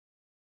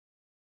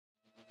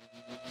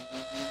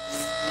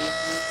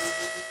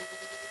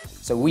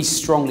So we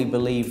strongly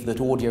believe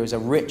that audio is a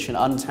rich and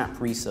untapped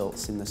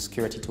resource in the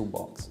security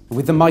toolbox.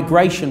 With the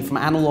migration from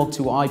analog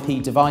to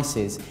IP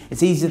devices,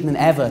 it's easier than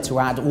ever to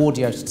add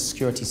audio to the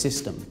security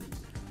system.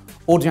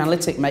 Audio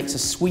Analytic makes a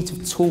suite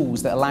of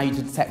tools that allow you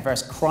to detect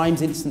various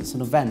crimes, incidents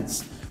and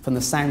events from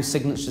the sound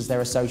signatures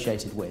they're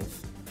associated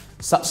with.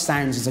 Such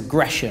sounds as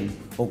aggression,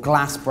 or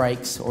glass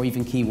breaks, or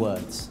even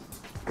keywords.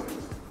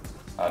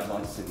 I'd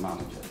like to see the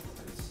manager,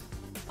 please.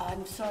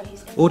 I'm sorry,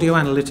 Audio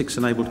Analytics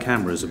enabled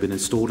cameras have been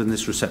installed in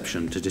this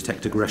reception to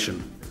detect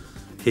aggression.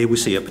 Here we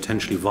see a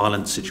potentially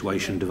violent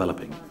situation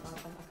developing.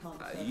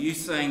 Are you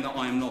saying that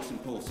I am not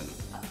important?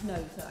 no,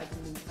 sir, I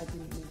didn't mean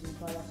to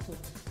imply that at all.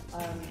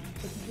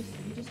 If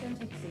you just go and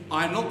take a seat.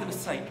 I'm not going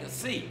to take a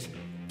seat.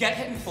 Get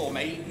him for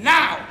me,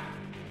 now!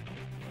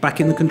 Back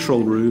in the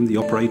control room, the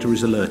operator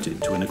is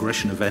alerted to an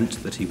aggression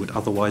event that he would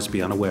otherwise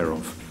be unaware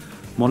of.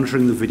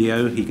 Monitoring the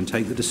video, he can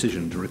take the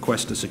decision to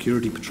request a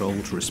security patrol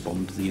to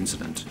respond to the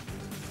incident.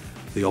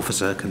 The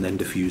officer can then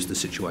defuse the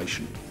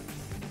situation.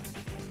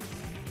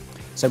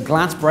 So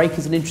glass break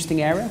is an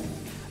interesting area.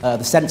 The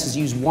sensors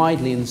used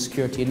widely in the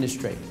security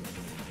industry.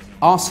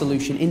 Our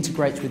solution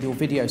integrates with your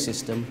video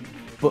system,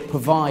 but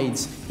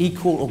provides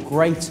equal or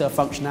greater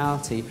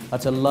functionality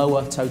at a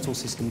lower total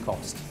system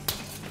cost.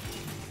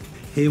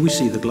 Here we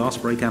see the glass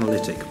break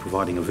analytic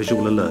providing a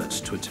visual alert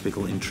to a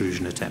typical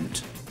intrusion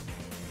attempt.